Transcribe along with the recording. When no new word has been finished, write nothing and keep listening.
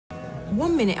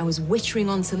One minute I was wittering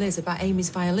on to Liz about Amy's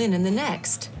violin, and the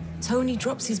next, Tony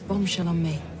drops his bombshell on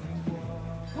me.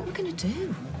 What are we gonna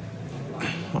do?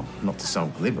 Well, not to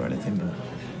sound glib or anything, but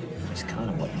it's kind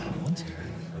of what you want.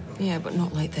 Yeah, but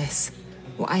not like this.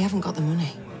 Well, I haven't got the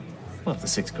money. Well, if the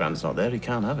 £6,000's not there, he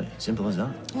can't have it. Simple as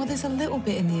that. Well, there's a little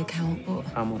bit in the account, but...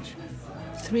 How much?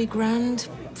 3 grand,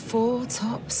 4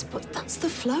 tops, but that's the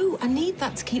flow. I need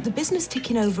that to keep the business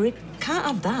ticking over. It can't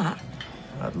have that.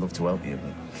 I'd love to help you,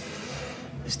 but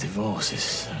this divorce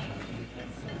is...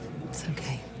 It's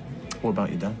okay. What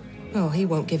about your dad? Oh, he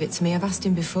won't give it to me. I've asked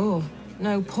him before.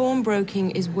 No,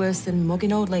 pawnbroking is worse than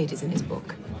mugging old ladies in his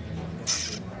book.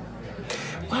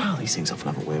 Well, these things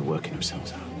often have a way of working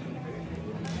themselves out.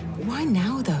 Why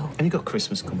now, though? And you've got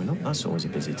Christmas coming up. That's always a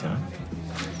busy time.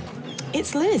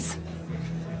 It's Liz.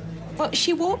 Well,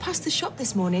 she walked past the shop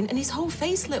this morning and his whole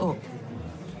face lit up.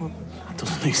 Well, that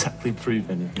doesn't exactly prove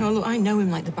anything. Oh, look, I know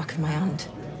him like the back of my hand.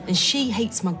 And she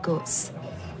hates my guts.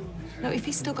 Now, if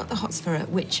he's still got the hots for her,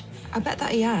 which I bet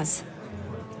that he has,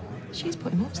 she's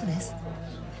put him up to this.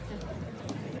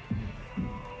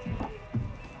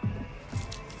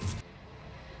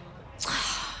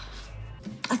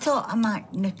 I thought I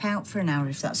might nip out for an hour,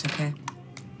 if that's okay.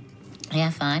 Yeah,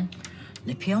 fine.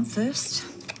 Nip you on first.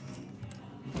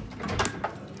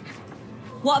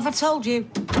 What have I told you?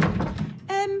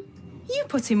 You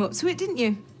put him up to it, didn't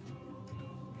you?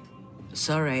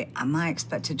 Sorry, am I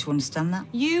expected to understand that?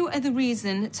 You are the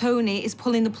reason Tony is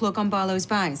pulling the plug on Barlow's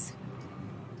buys.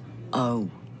 Oh,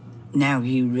 now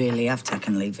you really have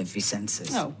taken leave of your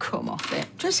senses. Oh, come off it.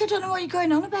 Tracy, I don't know what you're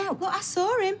going on about. Look, I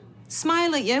saw him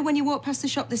smile at you when you walked past the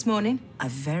shop this morning. I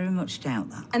very much doubt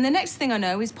that. And the next thing I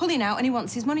know, he's pulling out and he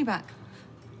wants his money back.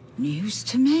 News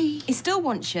to me. He still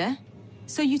wants you,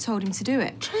 so you told him to do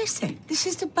it. Tracy, this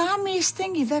is the balmiest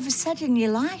thing you've ever said in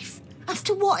your life.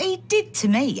 After what he did to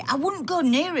me, I wouldn't go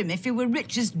near him if he were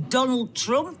rich as Donald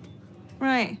Trump.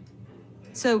 Right.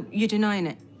 So you're denying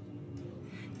it?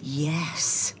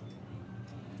 Yes.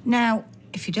 Now,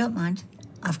 if you don't mind,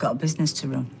 I've got a business to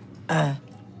run.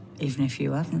 Even if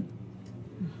you haven't.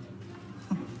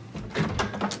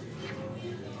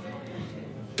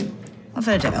 I've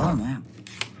heard it all now.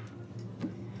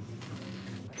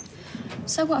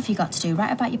 So what have you got to do?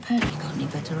 Write about your perfume? Got any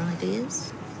better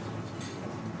ideas?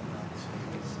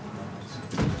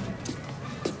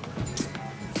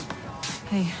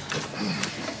 Hey.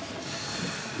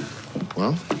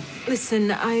 Well?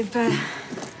 Listen, I've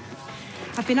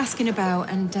been asking about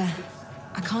and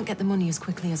I can't get the money as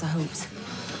quickly as I hoped.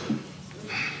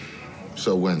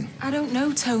 So when? I don't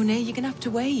know, Tony. You're gonna have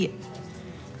to wait.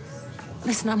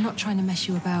 Listen, I'm not trying to mess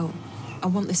you about. I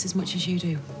want this as much as you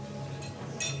do.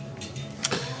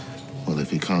 Well,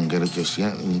 if you can't get it just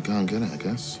yet, then you can't get it, I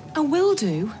guess. I will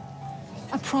do.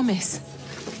 I promise.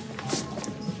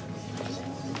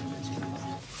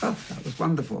 Oh, that was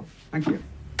wonderful. Thank you.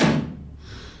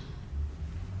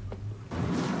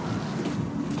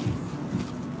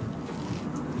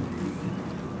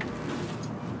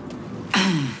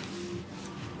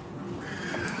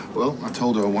 Well, I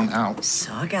told her I want out.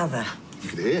 So I gather. You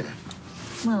could hear.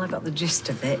 Well, I got the gist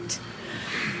of it.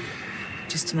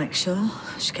 Just to make sure,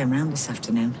 she came round this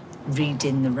afternoon,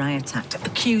 reading the riot act,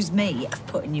 accused me of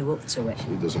putting you up to it.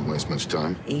 She doesn't waste much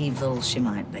time. Evil she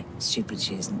might be. Stupid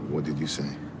she isn't. What did you say?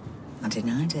 I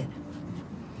denied it.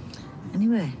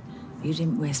 Anyway, you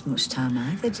didn't waste much time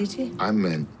either, did you? I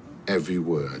meant every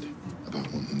word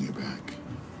about wanting you back.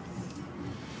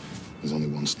 There's only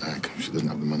one snack. She doesn't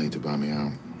have the money to buy me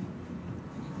out.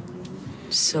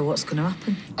 So what's going to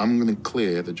happen? I'm going to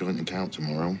clear the joint account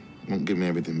tomorrow. Won't give me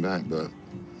everything back, but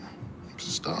it's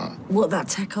a start. What, that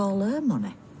take all her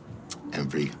money?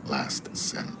 Every last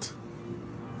cent.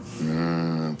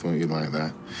 I thought you'd like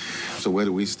that. So where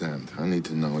do we stand? I need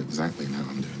to know exactly how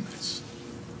I'm doing this.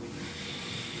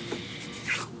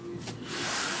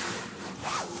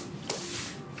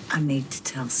 I need to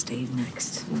tell Steve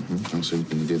next. How soon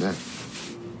can you do that?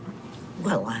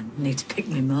 Well, I need to pick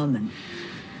my moment.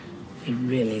 He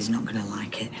really is not going to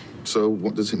like it. So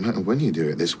what does it matter when you do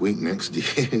it? This week, next year?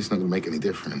 It's not going to make any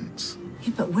difference.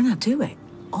 Yeah, but when I do it,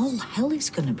 all hell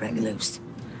is going to break loose.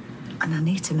 And I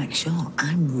need to make sure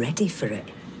I'm ready for it.